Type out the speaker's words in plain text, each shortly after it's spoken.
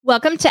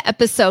Welcome to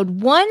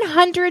episode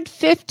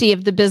 150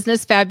 of the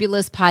Business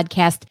Fabulous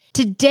podcast.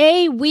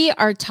 Today, we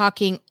are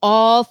talking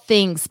all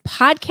things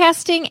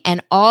podcasting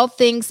and all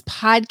things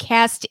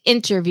podcast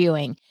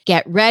interviewing.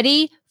 Get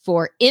ready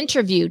for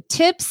interview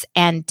tips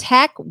and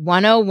tech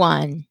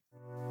 101.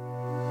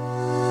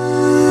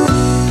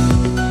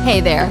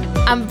 Hey there,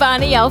 I'm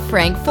Bonnie L.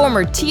 Frank,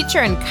 former teacher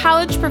and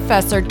college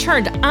professor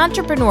turned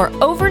entrepreneur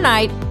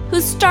overnight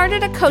who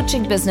started a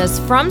coaching business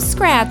from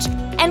scratch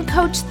and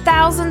coached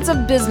thousands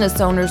of business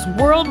owners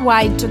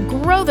worldwide to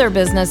grow their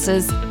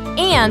businesses,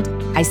 and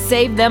I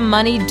saved them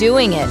money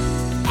doing it.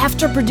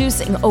 After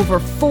producing over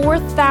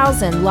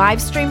 4,000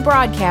 live stream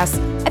broadcasts,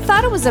 I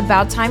thought it was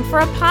about time for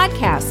a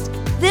podcast.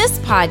 This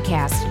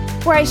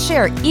podcast, where I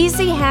share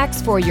easy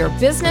hacks for your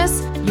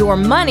business, your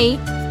money,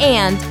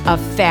 and a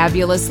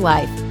fabulous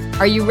life.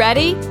 Are you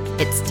ready?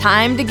 It's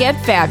time to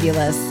get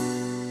fabulous.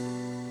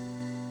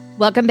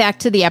 Welcome back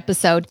to the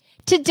episode.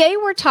 Today,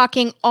 we're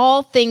talking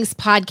all things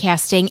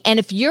podcasting. And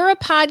if you're a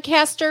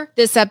podcaster,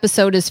 this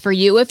episode is for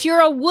you. If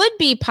you're a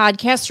would-be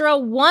podcaster, a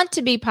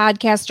want-to-be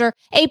podcaster,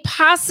 a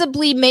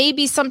possibly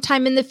maybe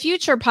sometime in the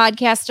future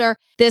podcaster,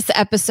 this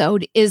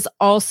episode is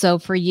also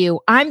for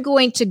you. I'm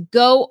going to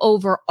go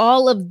over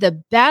all of the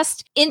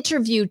best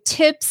interview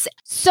tips.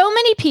 So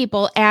many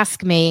people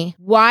ask me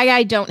why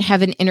I don't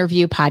have an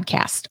interview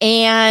podcast.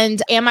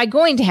 And am I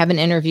going to have an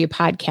interview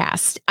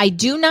podcast? I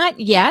do not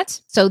yet.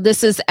 So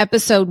this is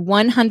episode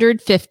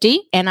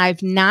 150, and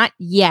I've not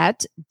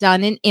yet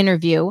done an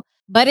interview.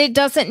 But it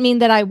doesn't mean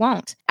that I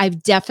won't.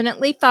 I've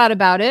definitely thought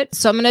about it.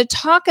 So I'm going to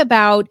talk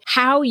about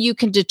how you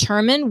can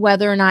determine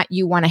whether or not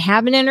you want to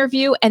have an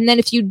interview. And then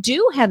if you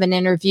do have an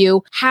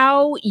interview,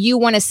 how you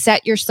want to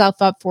set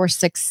yourself up for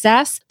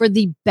success for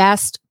the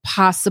best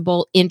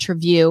possible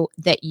interview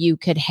that you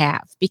could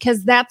have,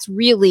 because that's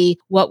really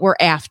what we're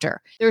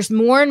after. There's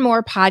more and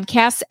more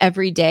podcasts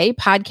every day.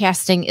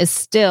 Podcasting is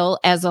still,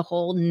 as a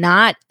whole,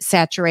 not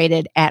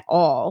saturated at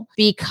all,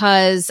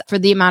 because for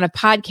the amount of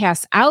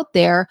podcasts out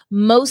there,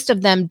 most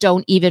of them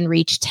don't even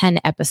reach 10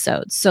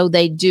 episodes. So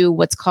they do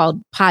what's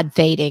called pod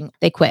fading.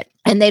 They quit.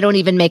 And they don't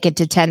even make it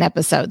to 10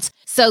 episodes.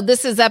 So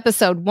this is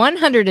episode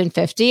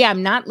 150.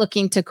 I'm not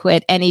looking to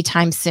quit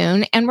anytime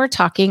soon. And we're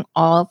talking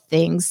all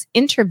things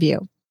interview.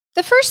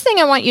 The first thing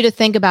I want you to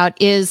think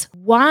about is,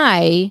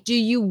 why do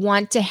you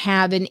want to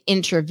have an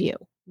interview?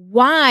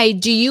 Why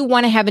do you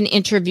want to have an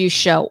interview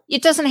show?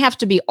 It doesn't have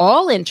to be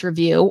all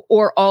interview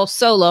or all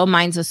solo.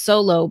 Mine's a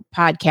solo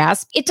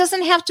podcast. It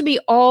doesn't have to be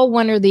all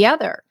one or the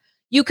other.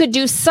 You could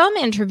do some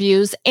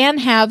interviews and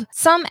have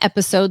some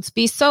episodes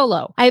be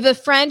solo. I have a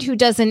friend who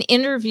does an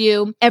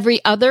interview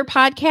every other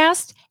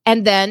podcast,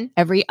 and then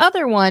every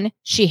other one,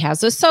 she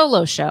has a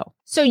solo show.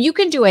 So you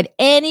can do it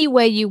any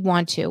way you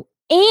want to.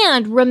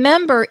 And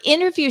remember,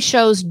 interview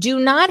shows do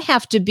not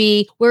have to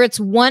be where it's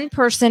one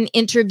person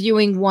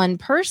interviewing one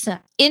person.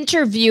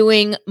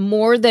 Interviewing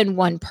more than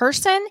one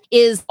person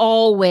is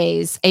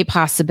always a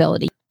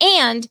possibility.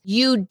 And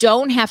you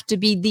don't have to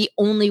be the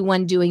only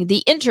one doing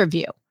the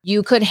interview.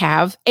 You could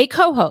have a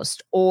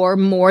co-host or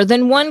more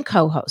than one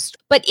co-host.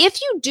 But if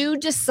you do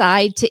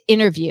decide to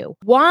interview,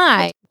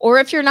 why? Or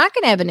if you're not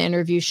going to have an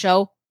interview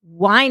show,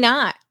 why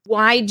not?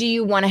 Why do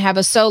you want to have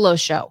a solo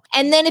show?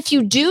 And then if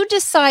you do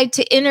decide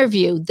to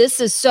interview,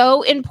 this is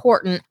so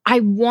important.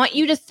 I want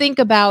you to think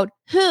about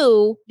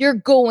who you're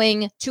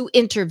going to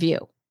interview.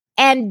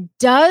 And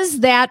does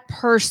that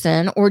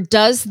person or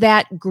does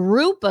that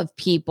group of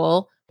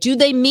people, do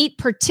they meet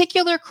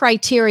particular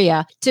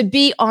criteria to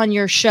be on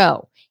your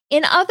show?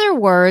 In other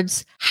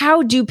words,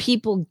 how do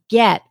people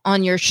get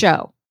on your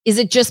show? Is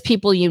it just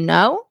people you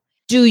know?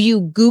 Do you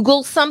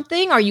Google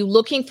something? Are you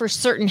looking for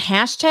certain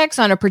hashtags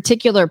on a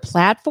particular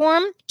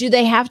platform? Do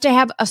they have to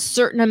have a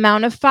certain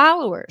amount of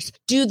followers?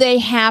 Do they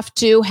have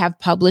to have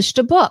published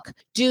a book?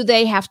 Do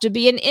they have to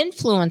be an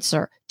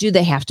influencer? Do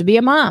they have to be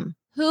a mom?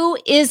 Who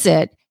is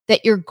it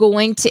that you're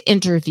going to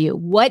interview?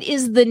 What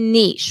is the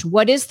niche?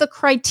 What is the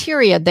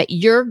criteria that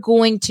you're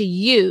going to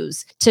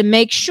use to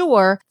make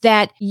sure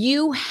that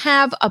you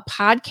have a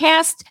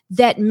podcast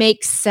that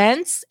makes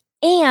sense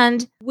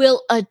and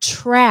will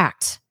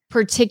attract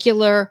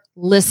particular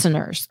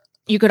listeners?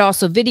 You could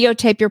also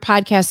videotape your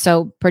podcast,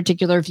 so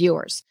particular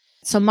viewers.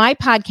 So my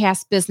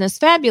podcast, Business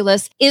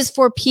Fabulous, is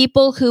for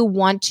people who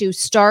want to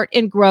start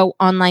and grow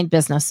online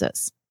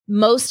businesses.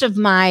 Most of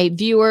my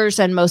viewers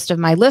and most of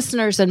my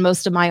listeners and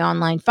most of my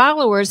online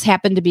followers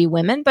happen to be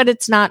women, but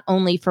it's not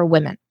only for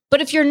women.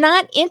 But if you're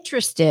not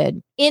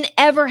interested in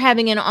ever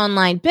having an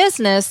online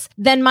business,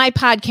 then my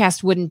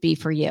podcast wouldn't be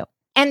for you.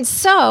 And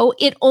so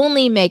it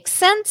only makes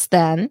sense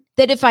then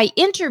that if I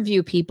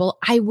interview people,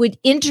 I would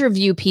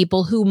interview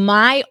people who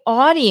my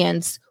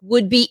audience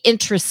would be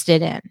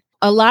interested in.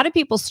 A lot of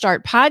people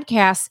start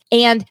podcasts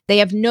and they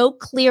have no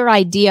clear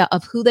idea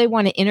of who they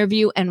want to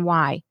interview and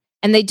why.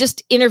 And they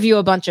just interview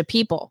a bunch of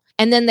people.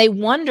 And then they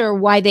wonder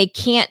why they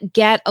can't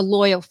get a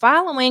loyal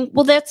following.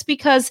 Well, that's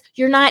because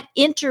you're not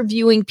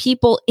interviewing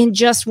people in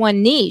just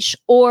one niche.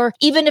 Or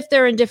even if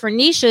they're in different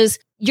niches,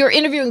 you're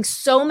interviewing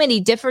so many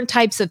different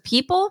types of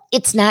people,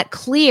 it's not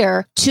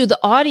clear to the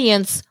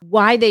audience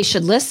why they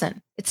should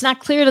listen. It's not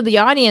clear to the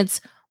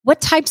audience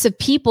what types of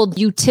people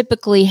do you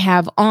typically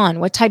have on?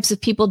 What types of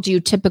people do you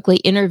typically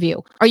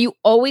interview? Are you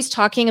always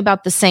talking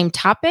about the same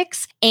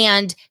topics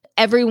and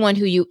everyone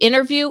who you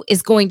interview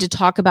is going to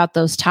talk about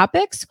those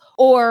topics?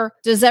 Or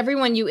does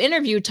everyone you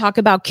interview talk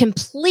about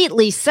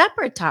completely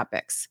separate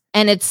topics?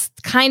 And it's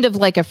kind of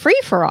like a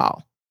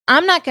free-for-all.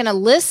 I'm not going to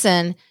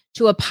listen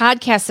to a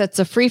podcast that's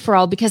a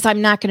free-for-all because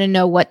I'm not going to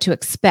know what to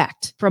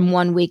expect from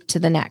one week to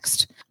the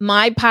next.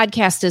 My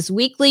podcast is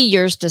weekly.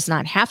 Yours does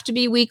not have to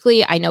be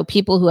weekly. I know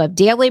people who have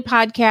daily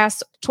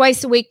podcasts,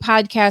 twice a week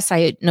podcasts.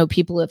 I know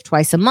people who have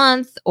twice a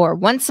month or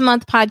once a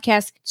month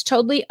podcasts. It's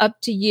totally up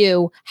to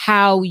you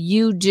how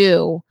you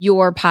do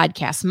your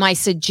podcast. My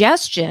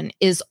suggestion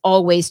is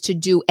always to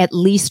do at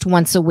least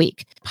once a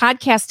week.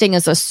 Podcasting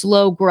is a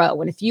slow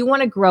grow. And if you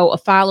want to grow a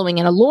following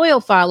and a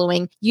loyal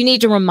following, you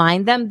need to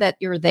remind them that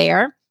you're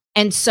there.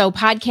 And so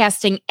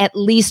podcasting at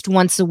least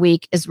once a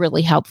week is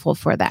really helpful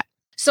for that.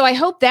 So I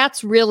hope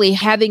that's really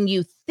having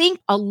you think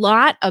a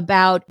lot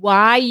about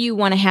why you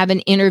want to have an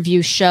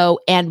interview show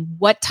and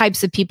what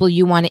types of people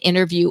you want to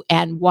interview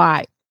and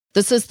why.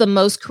 This is the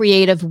most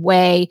creative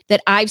way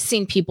that I've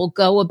seen people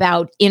go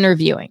about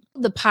interviewing.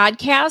 The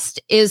podcast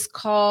is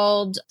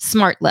called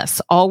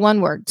Smartless, all one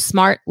word,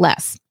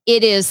 Smartless.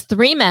 It is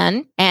 3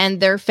 men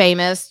and they're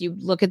famous. You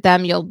look at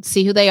them, you'll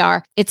see who they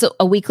are. It's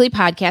a weekly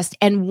podcast,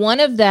 and one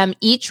of them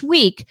each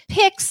week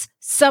picks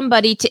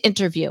somebody to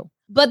interview.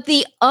 But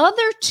the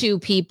other 2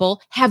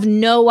 people have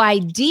no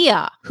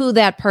idea who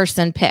that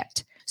person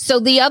picked. So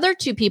the other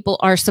 2 people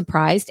are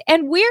surprised,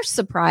 and we're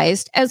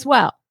surprised as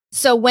well.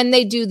 So when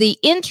they do the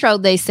intro,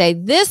 they say,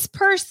 this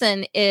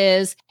person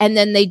is, and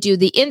then they do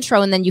the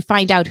intro, and then you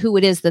find out who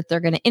it is that they're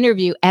going to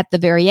interview at the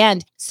very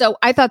end. So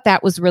I thought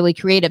that was really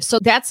creative. So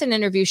that's an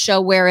interview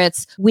show where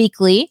it's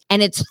weekly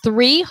and it's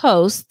 3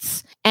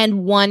 hosts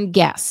and 1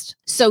 guest.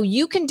 So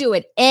you can do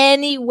it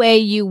any way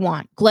you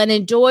want.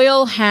 Glennon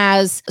Doyle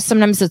has,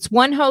 sometimes it's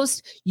 1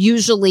 host,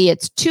 usually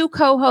it's 2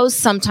 co-hosts,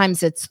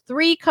 sometimes it's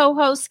 3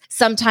 co-hosts,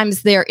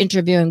 sometimes they're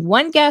interviewing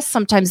 1 guest,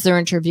 sometimes they're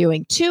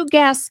interviewing 2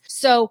 guests.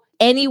 So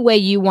any way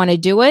you want to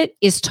do it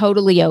is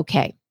totally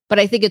okay. But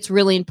I think it's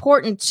really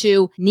important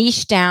to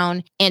niche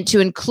down and to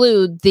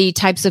include the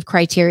types of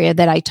criteria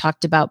that I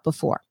talked about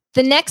before.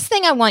 The next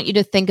thing I want you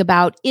to think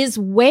about is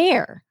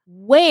where.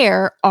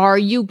 Where are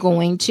you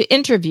going to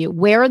interview?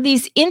 Where are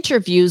these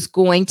interviews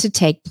going to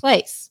take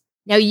place?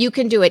 Now, you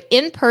can do it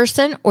in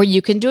person or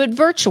you can do it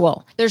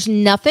virtual. There's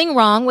nothing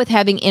wrong with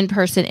having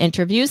in-person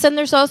interviews, and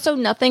there's also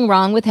nothing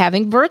wrong with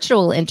having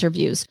virtual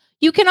interviews.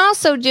 You can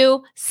also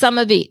do some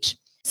of each.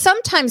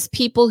 Sometimes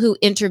people who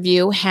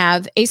interview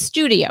have a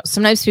studio.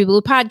 Sometimes people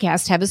who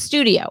podcast have a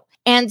studio.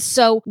 And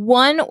so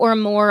one or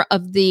more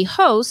of the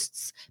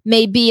hosts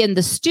may be in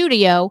the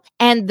studio,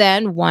 and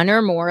then one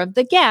or more of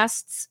the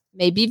guests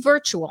may be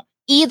virtual.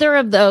 Either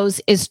of those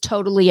is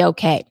totally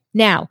okay.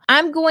 Now,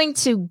 I'm going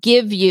to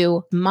give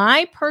you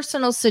my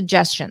personal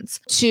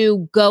suggestions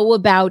to go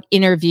about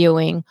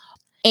interviewing.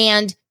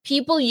 And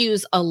people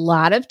use a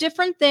lot of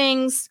different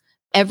things.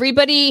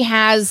 Everybody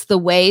has the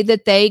way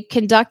that they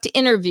conduct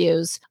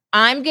interviews.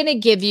 I'm going to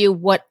give you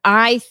what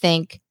I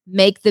think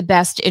make the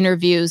best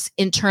interviews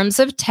in terms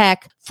of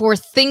tech for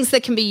things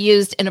that can be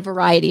used in a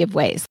variety of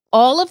ways.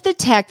 All of the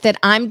tech that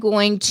I'm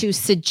going to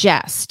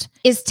suggest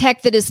is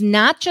tech that is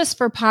not just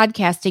for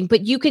podcasting,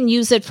 but you can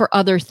use it for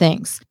other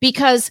things,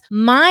 because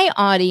my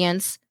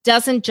audience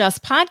doesn't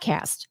just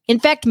podcast. In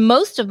fact,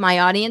 most of my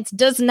audience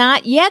does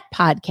not yet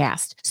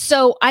podcast.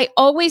 So I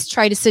always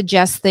try to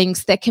suggest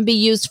things that can be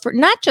used for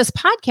not just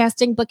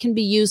podcasting, but can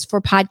be used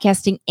for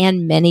podcasting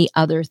and many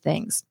other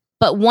things.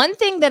 But one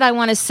thing that I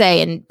want to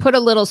say and put a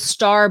little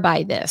star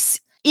by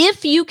this,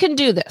 if you can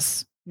do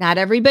this, not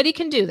everybody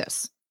can do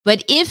this,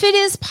 but if it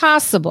is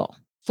possible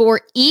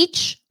for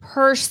each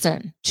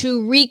person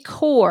to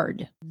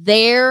record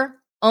their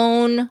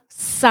own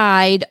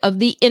side of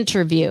the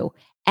interview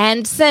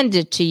and send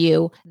it to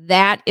you,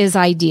 that is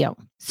ideal.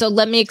 So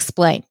let me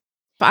explain.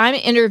 If I'm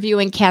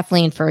interviewing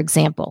Kathleen, for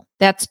example,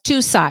 that's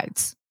 2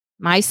 sides,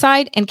 my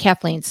side and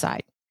Kathleen's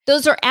side.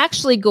 Those are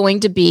actually going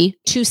to be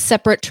 2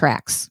 separate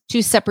tracks,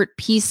 2 separate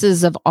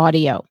pieces of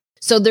audio.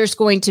 So there's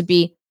going to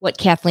be what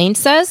Kathleen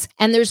says,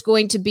 and there's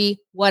going to be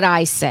what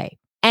I say.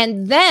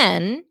 And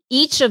then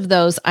each of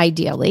those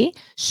ideally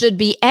should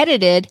be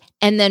edited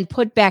and then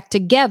put back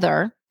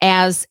together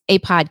as a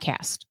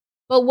podcast.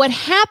 But what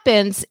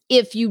happens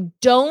if you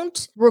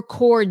don't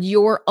record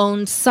your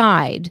own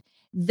side?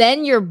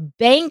 Then you're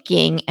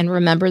banking, and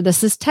remember,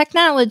 this is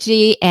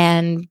technology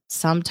and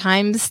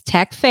sometimes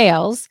tech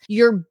fails.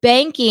 You're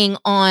banking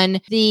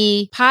on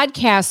the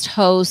podcast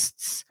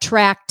host's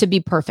track to be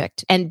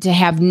perfect and to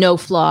have no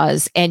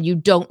flaws, and you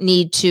don't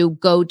need to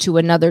go to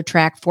another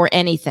track for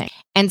anything.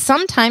 And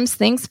sometimes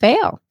things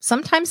fail.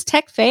 Sometimes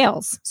tech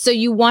fails. So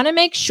you want to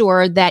make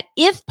sure that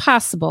if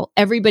possible,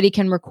 everybody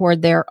can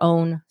record their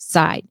own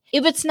side.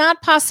 If it's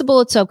not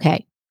possible, it's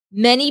okay.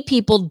 Many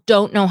people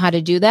don't know how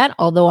to do that,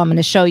 although I'm going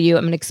to show you,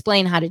 I'm going to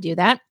explain how to do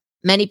that.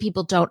 Many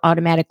people don't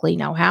automatically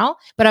know how,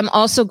 but I'm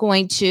also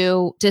going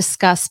to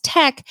discuss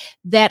tech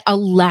that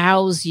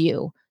allows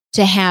you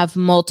to have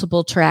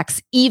multiple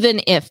tracks,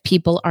 even if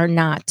people are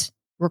not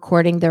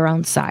recording their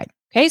own side.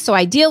 Okay, so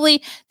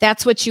ideally,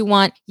 that's what you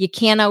want. You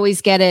can't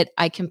always get it.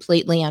 I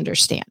completely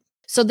understand.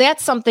 So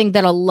that's something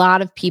that a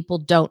lot of people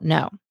don't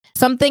know.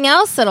 Something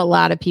else that a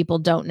lot of people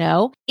don't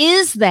know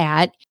is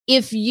that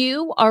if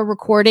you are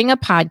recording a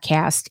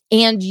podcast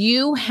and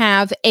you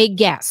have a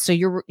guest, so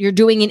you're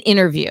doing an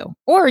interview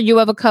or you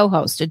have a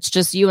co-host, it's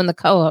just you and the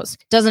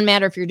co-host. Doesn't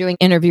matter if you're doing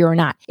an interview or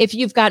not. If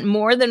you've got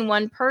more than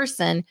one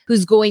person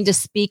who's going to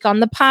speak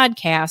on the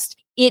podcast,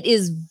 it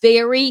is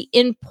very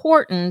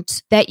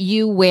important that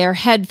you wear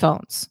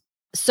headphones.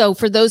 So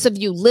for those of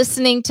you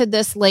listening to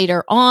this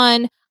later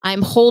on,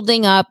 I'm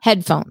holding up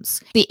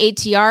headphones. The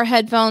ATR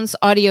headphones,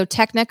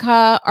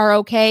 Audio-Technica are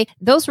okay.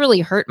 Those really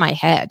hurt my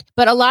head,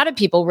 but a lot of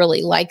people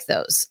really like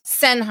those.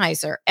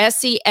 Sennheiser,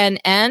 Sennheiser.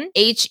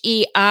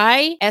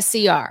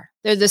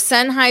 They're the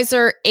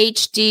Sennheiser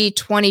HD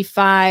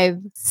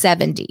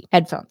 2570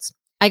 headphones.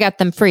 I got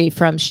them free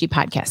from She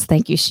Podcast.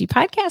 Thank you, She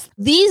Podcast.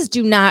 These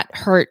do not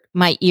hurt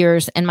my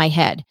ears and my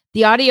head.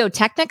 The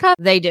Audio-Technica,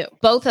 they do.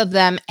 Both of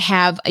them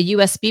have a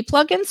USB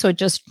plug-in, so it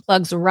just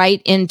plugs right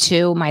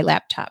into my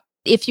laptop.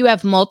 If you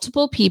have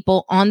multiple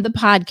people on the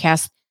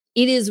podcast,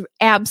 it is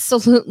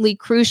absolutely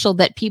crucial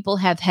that people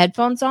have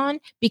headphones on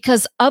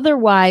because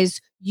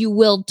otherwise you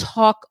will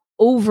talk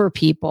over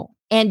people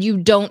and you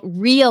don't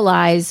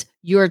realize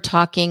you're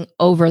talking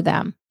over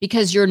them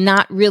because you're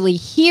not really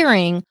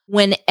hearing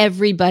when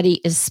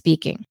everybody is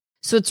speaking.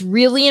 So it's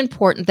really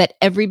important that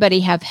everybody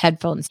have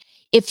headphones.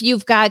 If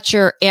you've got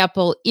your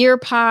Apple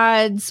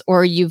EarPods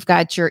or you've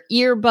got your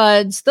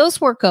earbuds, those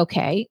work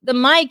okay. The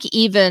mic,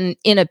 even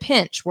in a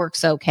pinch,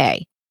 works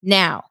okay.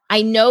 Now,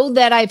 I know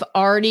that I've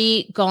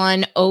already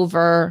gone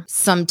over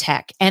some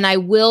tech and I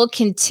will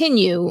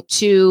continue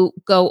to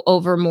go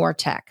over more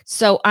tech.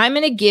 So I'm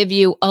going to give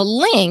you a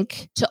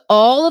link to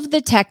all of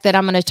the tech that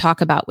I'm going to talk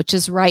about, which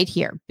is right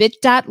here,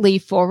 bit.ly/Bonnie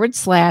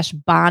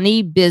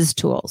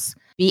BizTools,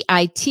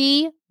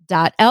 bit.ly/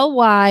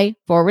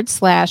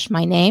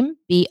 my name,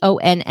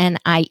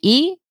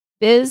 BONNIE,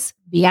 biz,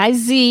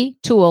 BIZ,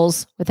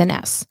 tools with an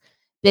S,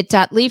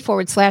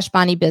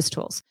 bit.ly/Bonnie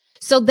BizTools.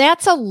 So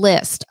that's a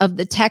list of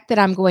the tech that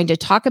I'm going to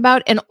talk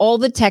about and all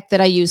the tech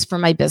that I use for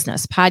my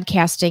business,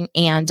 podcasting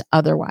and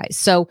otherwise.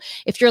 So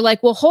if you're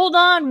like, well, hold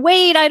on,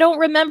 wait, I don't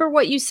remember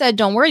what you said.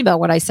 Don't worry about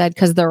what I said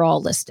because they're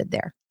all listed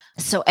there.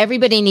 So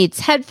everybody needs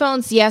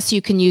headphones. Yes,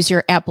 you can use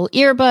your Apple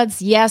earbuds.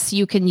 Yes,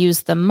 you can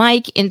use the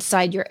mic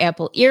inside your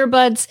Apple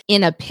earbuds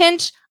in a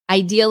pinch.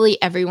 Ideally,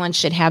 everyone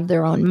should have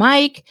their own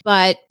mic,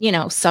 but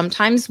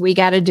sometimes we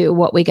got to do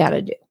what we got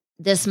to do.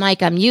 This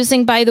mic I'm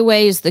using, by the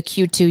way, is the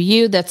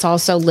Q2U that's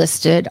also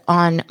listed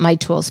on my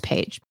tools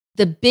page.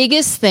 The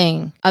biggest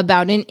thing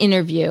about an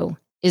interview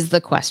is the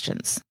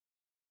questions.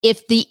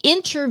 If the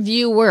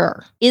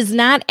interviewer is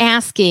not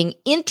asking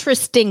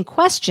interesting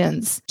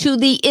questions to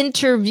the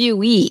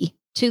interviewee,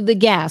 to the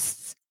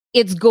guests,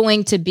 it's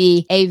going to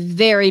be a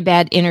very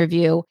bad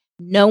interview.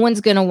 No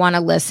one's going to want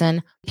to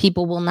listen.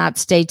 People will not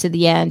stay to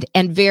the end,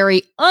 and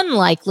very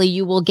unlikely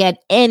you will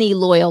get any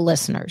loyal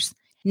listeners.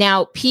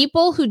 Now,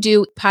 people who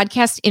do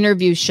podcast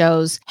interview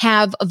shows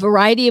have a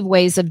variety of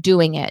ways of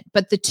doing it,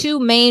 but the two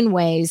main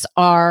ways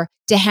are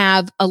to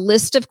have a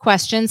list of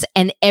questions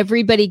and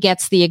everybody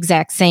gets the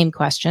exact same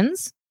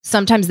questions.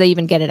 Sometimes they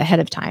even get it ahead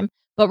of time,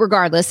 but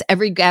regardless,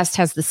 every guest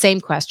has the same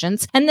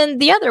questions. And then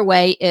the other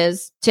way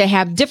is to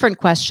have different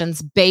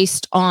questions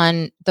based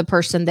on the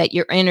person that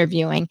you're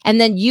interviewing.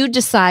 And then you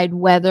decide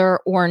whether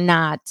or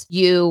not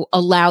you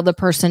allow the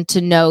person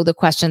to know the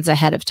questions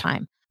ahead of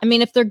time. I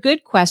mean, if they're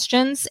good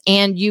questions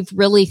and you've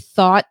really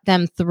thought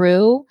them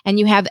through and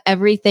you have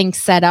everything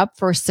set up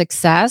for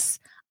success,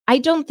 I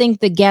don't think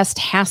the guest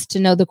has to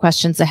know the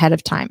questions ahead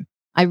of time.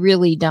 I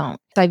really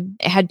don't. I've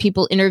had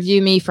people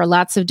interview me for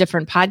lots of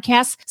different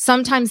podcasts.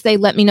 Sometimes they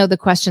let me know the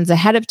questions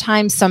ahead of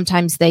time.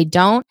 Sometimes they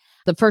don't.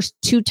 The first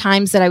 2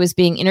 times that I was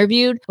being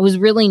interviewed, I was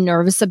really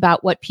nervous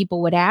about what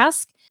people would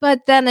ask.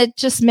 But then it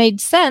just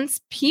made sense.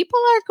 People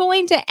are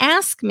going to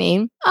ask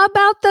me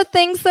about the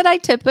things that I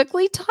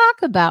typically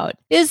talk about: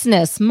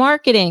 business,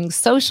 marketing,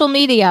 social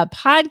media,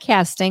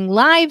 podcasting,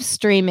 live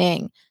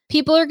streaming.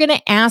 People are going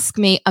to ask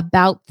me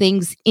about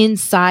things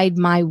inside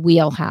my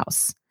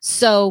wheelhouse.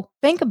 So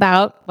think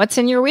about what's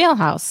in your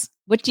wheelhouse.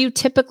 What do you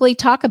typically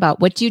talk about?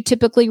 What do you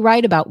typically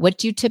write about? What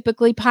do you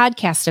typically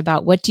podcast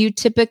about? What do you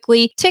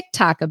typically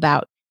TikTok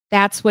about?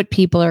 That's what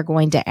people are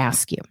going to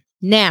ask you.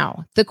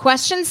 Now, the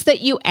questions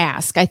that you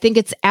ask, I think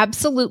it's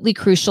absolutely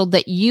crucial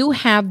that you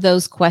have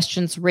those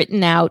questions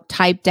written out,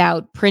 typed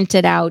out,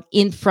 printed out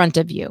in front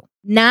of you.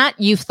 Not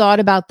you've thought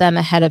about them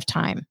ahead of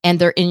time and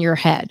they're in your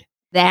head.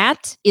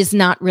 That is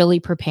not really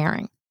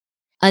preparing.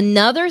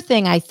 Another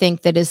thing I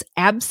think that is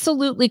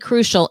absolutely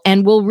crucial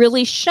and will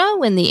really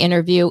show in the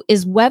interview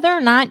is whether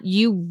or not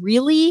you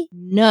really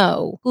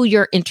know who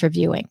you're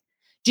interviewing.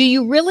 Do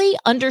you really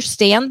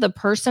understand the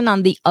person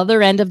on the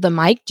other end of the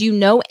mic? Do you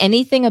know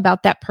anything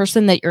about that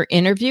person that you're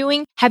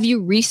interviewing? Have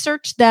you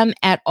researched them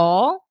at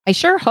all? I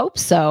sure hope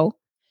so.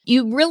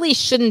 You really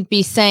shouldn't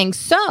be saying,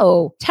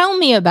 "So tell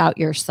me about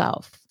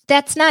yourself."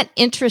 That's not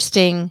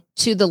interesting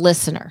to the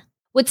listener.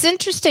 What's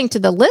interesting to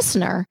the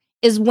listener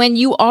is when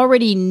you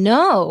already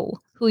know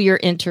who you're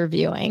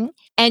interviewing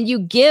and you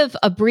give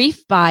a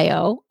brief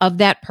bio of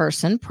that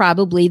person,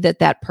 probably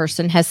that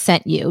person has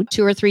sent you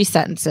 2 or 3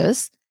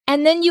 sentences.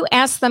 And then you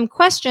ask them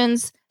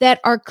questions that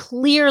are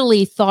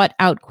clearly thought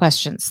out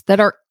questions, that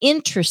are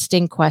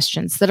interesting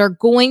questions, that are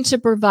going to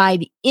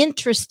provide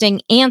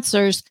interesting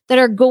answers, that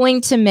are going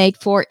to make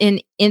for an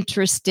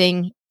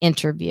interesting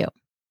interview.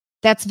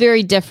 That's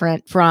very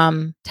different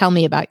from tell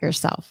me about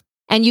yourself.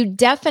 And you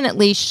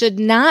definitely should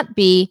not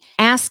be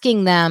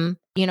asking them,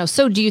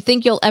 so do you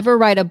think you'll ever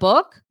write a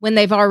book, when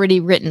they've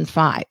already written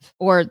 5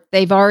 or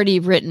they've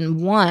already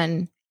written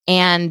 1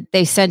 and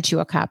they sent you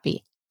a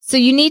copy. So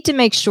you need to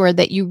make sure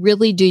that you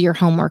really do your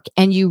homework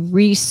and you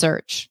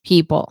research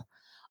people.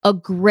 A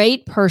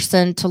great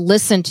person to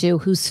listen to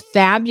who's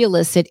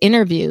fabulous at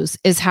interviews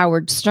is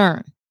Howard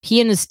Stern. He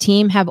and his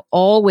team have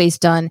always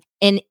done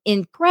an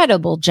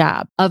incredible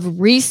job of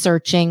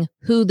researching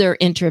who they're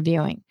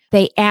interviewing.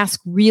 They ask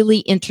really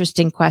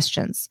interesting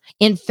questions.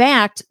 In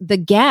fact, the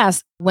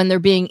guests, when they're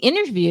being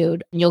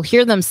interviewed, you'll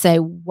hear them say,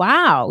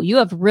 "Wow, you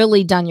have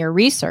really done your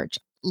research."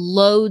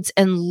 Loads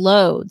and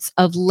loads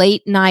of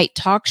late night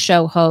talk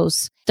show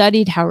hosts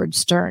studied Howard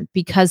Stern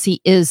because he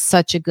is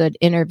such a good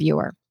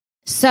interviewer.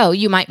 So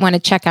you might want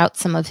to check out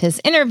some of his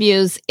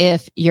interviews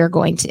if you're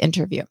going to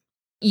interview.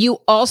 You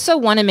also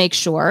want to make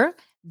sure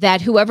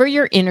that whoever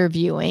you're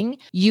interviewing,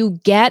 you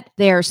get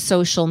their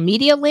social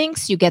media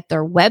links, you get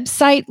their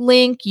website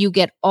link, you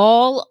get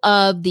all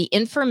of the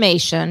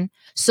information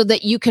so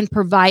that you can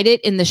provide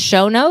it in the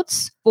show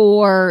notes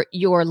for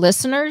your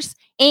listeners,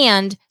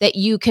 and that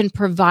you can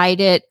provide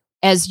it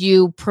as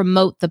you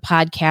promote the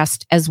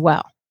podcast as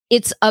well.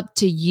 It's up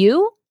to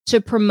you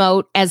to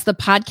promote as the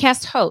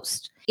podcast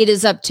host. It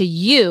is up to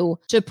you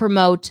to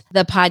promote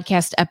the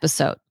podcast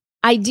episode.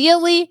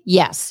 Ideally,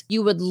 yes,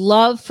 you would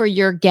love for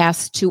your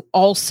guests to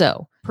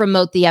also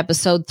promote the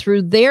episode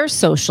through their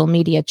social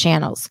media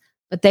channels,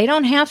 but they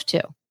don't have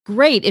to.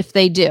 Great if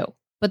they do,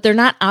 but they're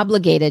not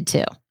obligated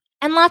to.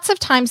 And lots of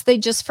times they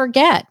just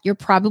forget. You're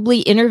probably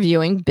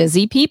interviewing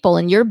busy people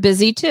and you're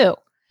busy too.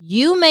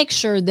 You make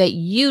sure that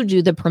you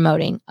do the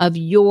promoting of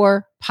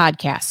your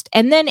podcast.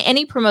 And then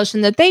any promotion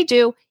that they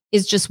do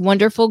is just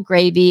wonderful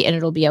gravy, and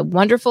it'll be a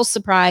wonderful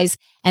surprise.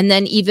 And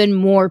then even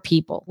more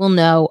people will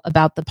know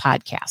about the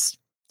podcast.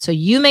 So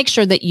you make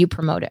sure that you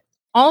promote it.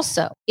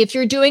 Also, if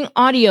you're doing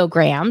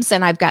audiograms,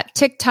 and I've got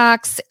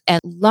TikToks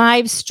and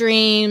live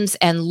streams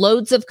and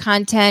loads of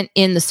content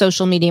in the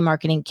Social Media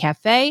Marketing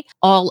Cafe,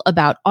 all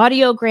about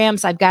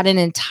audiograms. I've got an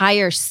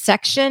entire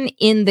section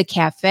in the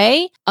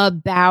cafe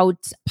about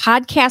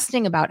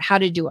podcasting, about how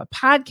to do a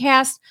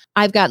podcast.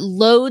 I've got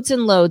loads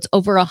and loads,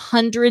 over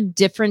 100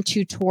 different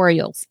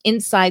tutorials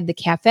inside the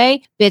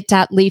cafe,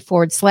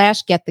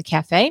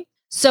 bit.ly/getthecafe.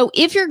 So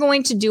if you're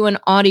going to do an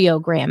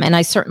audiogram, and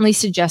I certainly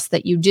suggest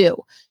that you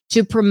do,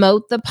 to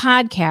promote the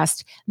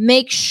podcast,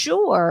 make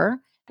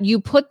sure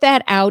you put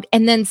that out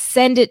and then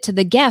send it to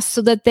the guests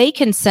so that they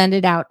can send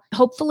it out.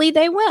 Hopefully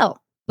they will,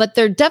 but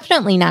they're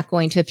definitely not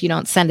going to if you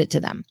don't send it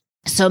to them.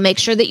 So make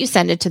sure that you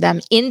send it to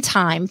them in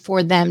time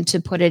for them to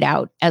put it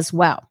out as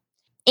well.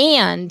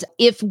 And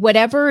if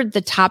whatever the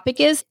topic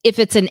is, if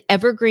it's an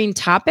evergreen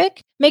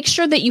topic, make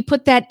sure that you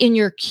put that in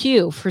your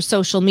queue for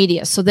social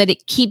media so that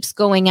it keeps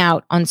going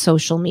out on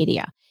social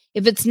media.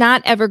 If it's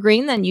not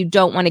evergreen, then you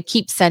don't want to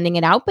keep sending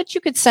it out, but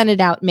you could send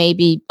it out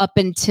maybe up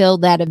until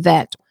that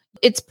event.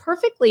 It's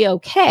perfectly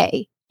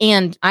okay,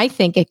 and I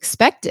think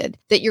expected,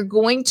 that you're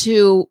going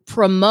to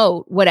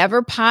promote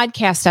whatever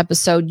podcast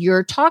episode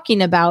you're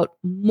talking about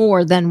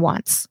more than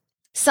once.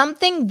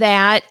 Something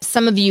that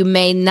some of you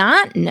may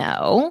not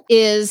know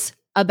is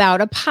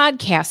about a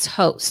podcast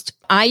host.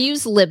 I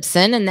use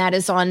Libsyn, and that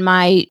is on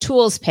my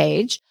tools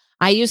page.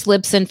 I use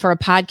Libsyn for a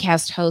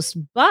podcast host,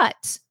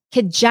 but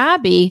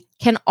Kajabi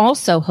can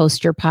also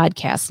host your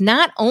podcast.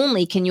 Not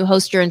only can you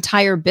host your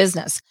entire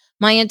business,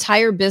 my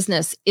entire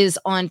business is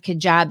on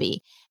Kajabi.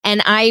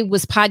 And I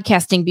was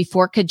podcasting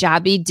before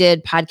Kajabi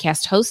did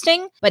podcast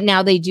hosting, but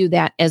now they do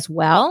that as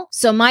well.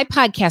 So my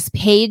podcast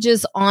page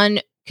is on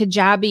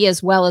Kajabi,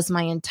 as well as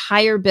my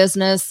entire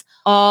business,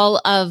 all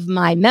of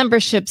my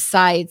membership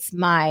sites,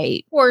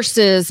 my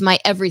courses, my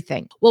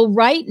everything. Well,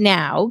 right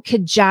now,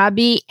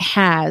 Kajabi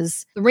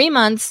has 3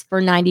 months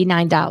for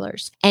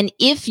 $99. And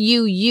if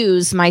you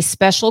use my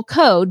special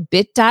code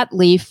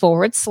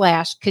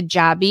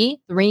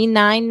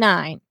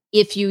bit.ly/Kajabi399,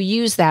 if you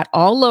use that,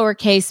 all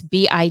lowercase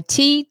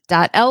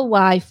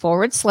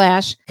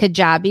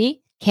bit.ly/Kajabi,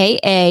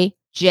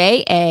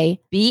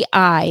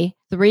 Kajabi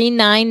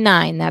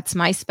 399. That's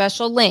my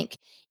special link.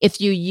 If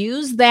you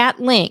use that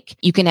link,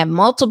 you can have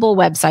multiple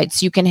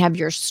websites. You can have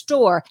your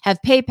store, have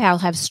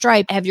PayPal, have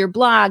Stripe, have your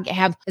blog,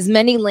 have as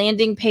many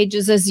landing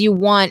pages as you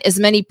want, as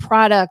many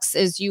products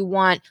as you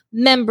want,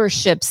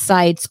 membership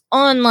sites,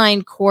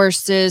 online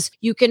courses.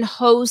 You can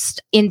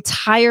host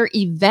entire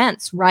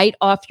events right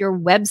off your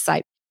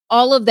website.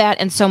 All of that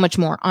and so much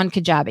more on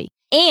Kajabi.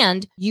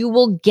 And you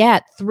will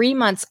get 3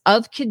 months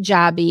of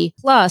Kajabi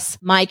plus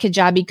my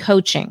Kajabi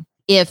coaching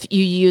if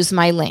you use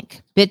my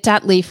link,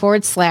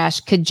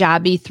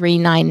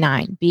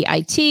 bit.ly/Kajabi399,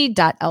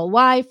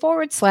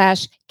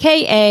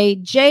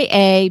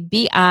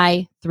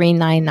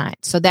 bit.ly/KAJABI399.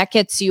 So that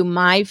gets you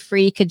my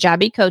free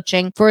Kajabi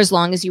coaching for as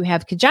long as you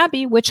have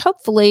Kajabi, which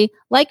hopefully,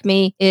 like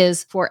me,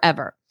 is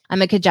forever.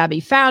 I'm a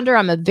Kajabi founder.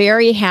 I'm a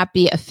very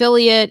happy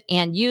affiliate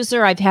and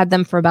user. I've had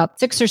them for about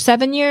 6 or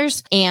 7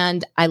 years,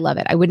 and I love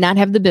it. I would not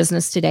have the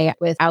business today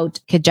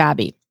without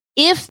Kajabi.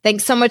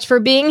 Thanks so much for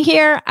being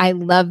here. I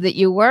love that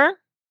you were.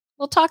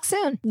 We'll talk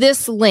soon.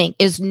 This link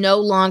is no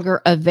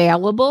longer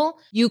available.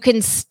 You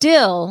can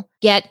still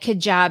get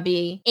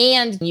Kajabi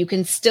and you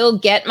can still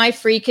get my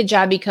free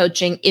Kajabi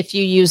coaching if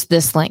you use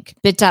this link,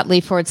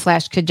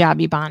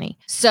 bit.ly/Kajabi Bonnie.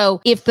 So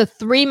if the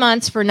 3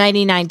 months for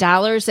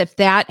 $99, if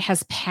that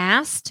has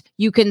passed,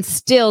 you can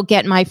still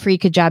get my free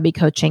Kajabi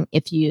coaching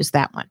if you use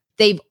that one.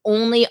 They've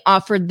only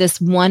offered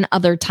this one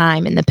other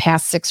time in the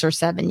past 6 or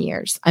 7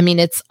 years. I mean,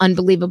 it's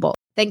unbelievable.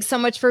 Thanks so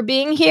much for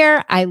being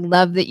here. I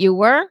love that you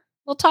were.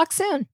 We'll talk soon.